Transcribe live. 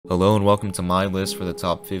Hello and welcome to my list for the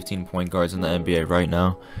top 15 point guards in the NBA right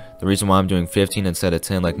now. The reason why I'm doing 15 instead of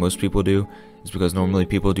 10 like most people do is because normally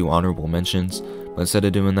people do honorable mentions, but instead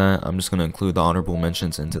of doing that, I'm just going to include the honorable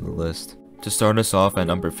mentions into the list. To start us off at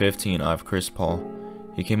number 15, I have Chris Paul.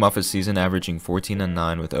 He came off a season averaging 14 and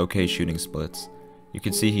 9 with okay shooting splits. You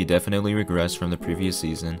can see he definitely regressed from the previous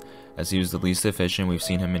season, as he was the least efficient we've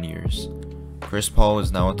seen him in years. Chris Paul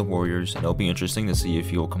is now at the Warriors, and it'll be interesting to see if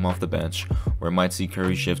he will come off the bench, or it might see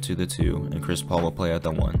Curry shift to the 2, and Chris Paul will play at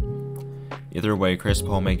the 1. Either way, Chris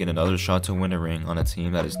Paul may get another shot to win a ring on a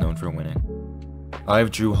team that is known for winning. I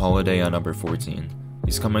have Jrue Holiday at number 14.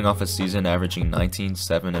 He's coming off a season averaging 19,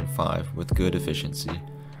 7, and 5 with good efficiency.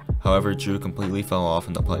 However, Jrue completely fell off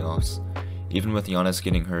in the playoffs. Even with Giannis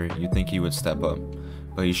getting hurt, you'd think he would step up,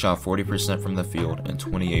 but he shot 40% from the field and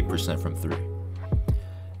 28% from 3.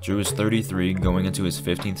 Jrue is 33 going into his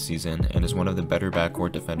 15th season and is one of the better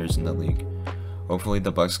backcourt defenders in the league. Hopefully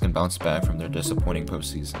the Bucks can bounce back from their disappointing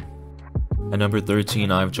postseason. At number 13,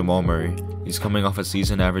 I have Jamal Murray. He's coming off a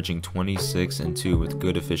season averaging 26 and 2 with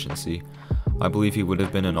good efficiency. I believe he would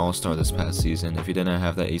have been an all-star this past season if he didn't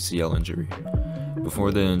have that ACL injury.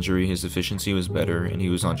 Before the injury, his efficiency was better and he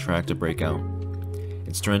was on track to break out.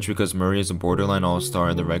 It's strange because Murray is a borderline all-star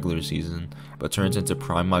in the regular season, but turns into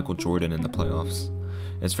prime Michael Jordan in the playoffs.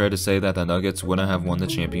 It's fair to say that the Nuggets wouldn't have won the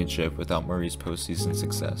championship without Murray's postseason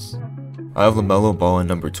success. I have LaMelo Ball at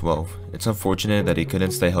number 12. It's unfortunate that he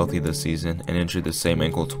couldn't stay healthy this season and injured the same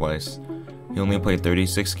ankle twice. He only played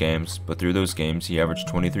 36 games, but through those games he averaged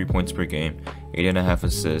 23 points per game, 8.5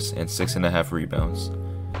 assists, and 6.5 rebounds.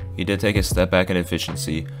 He did take a step back in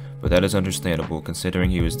efficiency, but that is understandable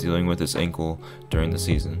considering he was dealing with his ankle during the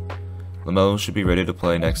season. LaMelo should be ready to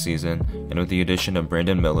play next season, and with the addition of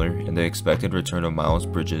Brandon Miller and the expected return of Miles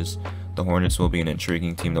Bridges, the Hornets will be an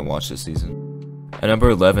intriguing team to watch this season. At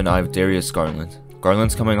number 11, I have Darius Garland.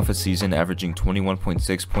 Garland's coming off a season averaging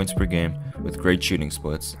 21.6 points per game with great shooting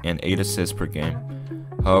splits and 8 assists per game.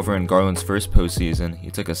 However, in Garland's first postseason,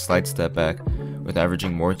 he took a slight step back with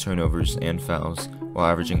averaging more turnovers and fouls, while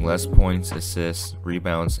averaging less points, assists,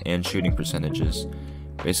 rebounds, and shooting percentages.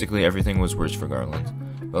 Basically everything was worse for Garland.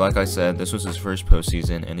 But like I said, this was his first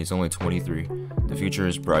postseason and he's only 23. The future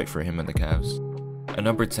is bright for him and the Cavs. At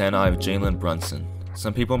number 10, I have Jalen Brunson.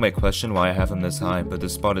 Some people may question why I have him this high, but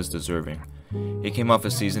this spot is deserving. He came off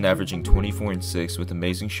a season averaging 24 and 6 with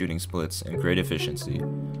amazing shooting splits and great efficiency.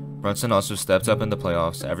 Brunson also stepped up in the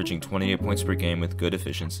playoffs, averaging 28 points per game with good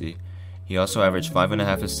efficiency. He also averaged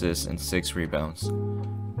 5.5 assists and 6 rebounds.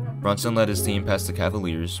 Brunson led his team past the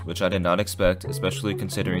Cavaliers, which I did not expect, especially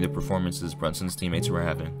considering the performances Brunson's teammates were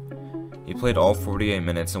having. He played all 48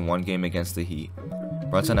 minutes in one game against the Heat.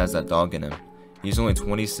 Brunson has that dog in him. He's only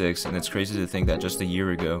 26, and it's crazy to think that just a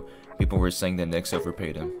year ago, people were saying the Knicks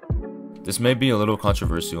overpaid him. This may be a little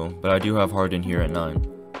controversial, but I do have Harden here at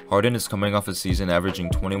 9. Harden is coming off a season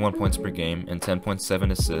averaging 21 points per game and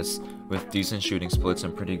 10.7 assists with decent shooting splits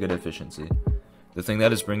and pretty good efficiency. The thing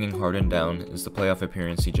that is bringing Harden down is the playoff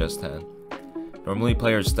appearance he just had. Normally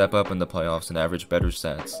players step up in the playoffs and average better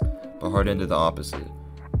stats, but Harden did the opposite.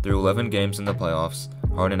 Through 11 games in the playoffs,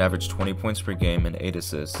 Harden averaged 20 points per game and 8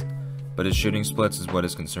 assists, but his shooting splits is what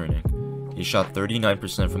is concerning. He shot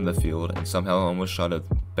 39% from the field and somehow almost shot a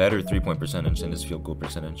better 3-point percentage than his field goal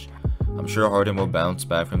percentage. I'm sure Harden will bounce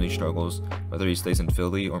back from these struggles, whether he stays in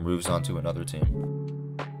Philly or moves on to another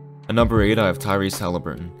team. At number 8, I have Tyrese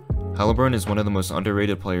Haliburton. Haliburton is one of the most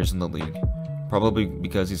underrated players in the league, probably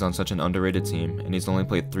because he's on such an underrated team and he's only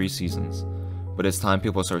played 3 seasons, but it's time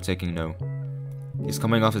people start taking note. He's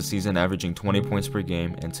coming off a season averaging 20 points per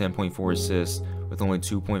game and 10.4 assists with only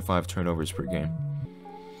 2.5 turnovers per game.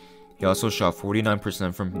 He also shot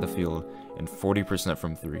 49% from the field and 40%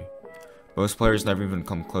 from 3. Most players never even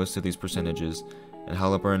come close to these percentages, and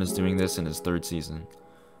Haliburton is doing this in his 3rd season.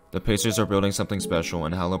 The Pacers are building something special,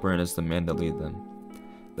 and Haliburton is the man to lead them.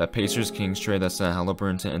 That Pacers-Kings trade that sent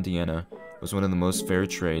Haliburton to Indiana was one of the most fair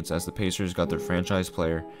trades, as the Pacers got their franchise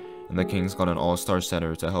player, and the Kings got an all-star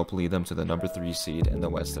center to help lead them to the number 3 seed in the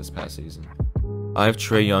West this past season. I have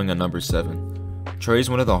Trae Young at number 7. Trae is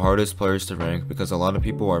one of the hardest players to rank because a lot of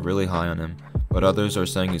people are really high on him, but others are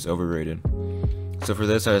saying he's overrated. So for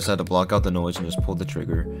this, I decided to block out the noise and just pull the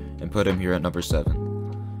trigger and put him here at number 7.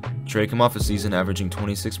 Trae came off a season averaging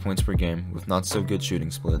 26 points per game with not so good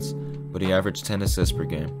shooting splits, but he averaged 10 assists per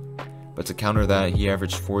game. But to counter that, he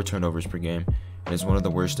averaged 4 turnovers per game and is one of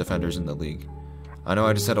the worst defenders in the league. I know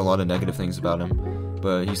I just said a lot of negative things about him,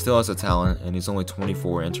 but he still has a talent and he's only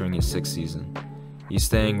 24 entering his 6th season. He's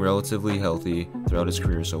staying relatively healthy throughout his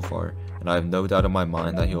career so far, and I have no doubt in my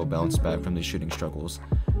mind that he will bounce back from these shooting struggles,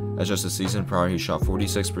 as just the season prior he shot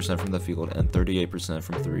 46% from the field and 38%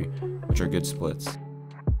 from 3, which are good splits.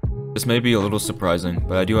 This may be a little surprising,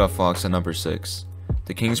 but I do have Fox at number 6.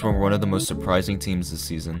 The Kings were one of the most surprising teams this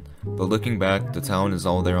season, but looking back, the talent is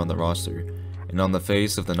all there on the roster, and on the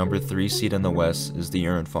face of the number 3 seed in the West is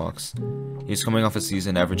De'Aaron Fox. He's coming off a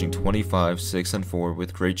season averaging 25, 6, and 4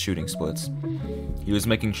 with great shooting splits. He was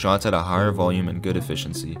making shots at a higher volume and good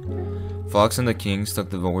efficiency. Fox and the Kings took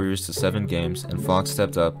the Warriors to 7 games, and Fox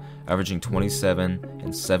stepped up, averaging 27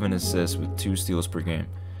 and 7 assists with 2 steals per game.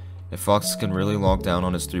 If Fox can really lock down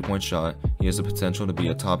on his 3-point shot, he has the potential to be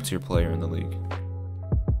a top-tier player in the league.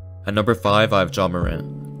 At number 5, I have Ja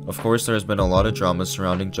Morant. Of course, there has been a lot of drama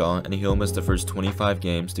surrounding Ja, and he'll miss the first 25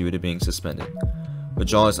 games due to being suspended. But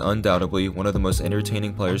Ja is undoubtedly one of the most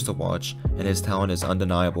entertaining players to watch, and his talent is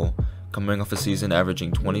undeniable, coming off a season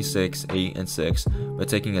averaging 26, 8, and 6, but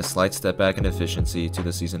taking a slight step back in efficiency to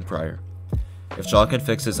the season prior. If Ja can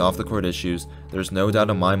fix his off-the-court issues, there's no doubt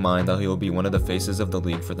in my mind that he will be one of the faces of the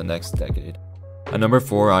league for the next decade. At number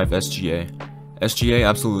 4, I have SGA. SGA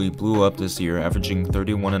absolutely blew up this year, averaging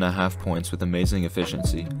 31.5 points with amazing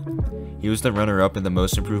efficiency. He was the runner-up in the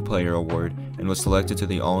Most Improved Player award and was selected to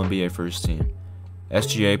the All-NBA First Team.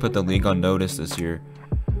 SGA put the league on notice this year.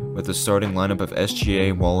 With the starting lineup of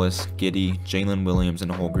SGA, Wallace, Giddey, Jalen Williams,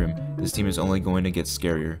 and Holmgren, this team is only going to get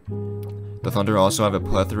scarier. The Thunder also have a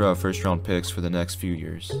plethora of first-round picks for the next few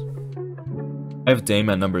years. I have Dame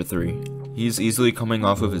at number 3. He is easily coming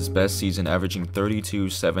off of his best season, averaging 32,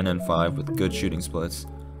 7, and 5 with good shooting splits.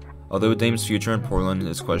 Although Dame's future in Portland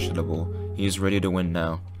is questionable, he is ready to win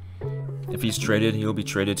now. If he's traded, he will be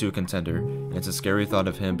traded to a contender, and it's a scary thought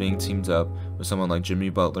of him being teamed up with someone like Jimmy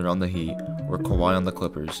Butler on the Heat or Kawhi on the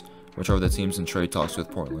Clippers, which are the teams in trade talks with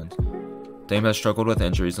Portland. Dame has struggled with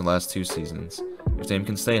injuries the last 2 seasons. If Dame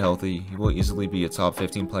can stay healthy, he will easily be a top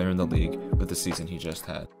 15 player in the league with the season he just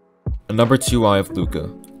had. At number 2, I have Luka.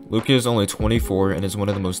 Luka is only 24 and is one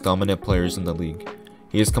of the most dominant players in the league.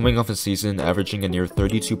 He is coming off a season averaging a near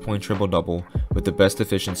 32-point triple-double with the best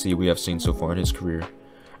efficiency we have seen so far in his career.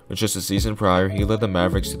 With just a season prior, he led the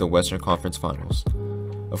Mavericks to the Western Conference Finals.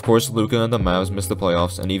 Of course, Luka and the Mavs missed the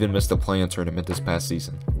playoffs and even missed the play-in tournament this past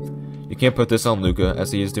season. You can't put this on Luka,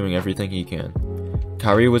 as he is doing everything he can.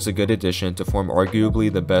 Kyrie was a good addition to form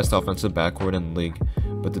arguably the best offensive backcourt in the league,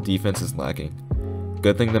 but the defense is lacking.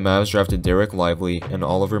 Good thing the Mavs drafted Derek Lively and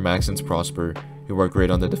Oliver Maxence Prosper, who are great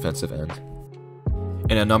on the defensive end.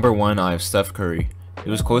 And at number 1, I have Steph Curry. It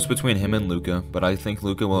was close between him and Luka, but I think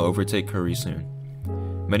Luka will overtake Curry soon.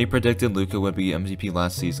 Many predicted Luka would be MVP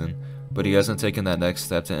last season, but he hasn't taken that next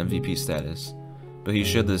step to MVP status. But he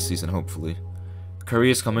should this season, hopefully. Curry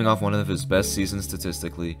is coming off one of his best seasons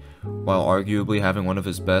statistically, while arguably having one of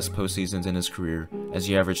his best postseasons in his career, as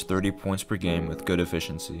he averaged 30 points per game with good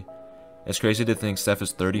efficiency. It's crazy to think Steph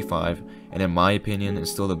is 35, and in my opinion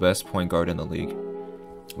is still the best point guard in the league.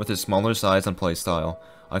 With his smaller size and play style,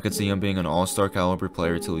 I could see him being an all-star caliber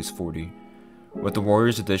player till he's 40. With the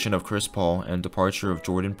Warriors' addition of Chris Paul and departure of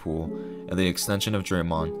Jordan Poole, and the extension of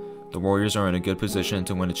Draymond, the Warriors are in a good position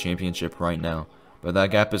to win a championship right now, but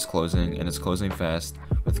that gap is closing, and it's closing fast,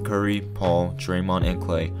 with Curry, Paul, Draymond, and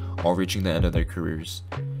Klay all reaching the end of their careers.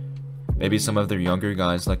 Maybe some of their younger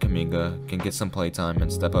guys like Kuminga can get some playtime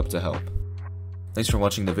and step up to help. Thanks for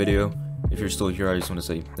watching the video. If you're still here, I just want to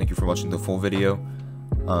say thank you for watching the full video.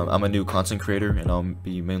 I'm a new content creator, and I'll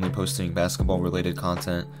be mainly posting basketball related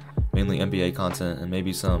content, mainly NBA content, and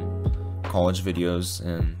maybe some college videos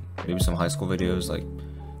and maybe some high school videos, like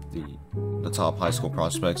the top high school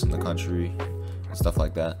prospects in the country and stuff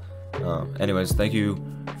like that. Anyways, thank you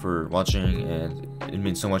for watching, and it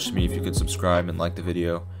means so much to me if you could subscribe and like the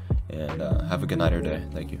video, and have a good night or day.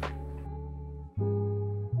 Thank you.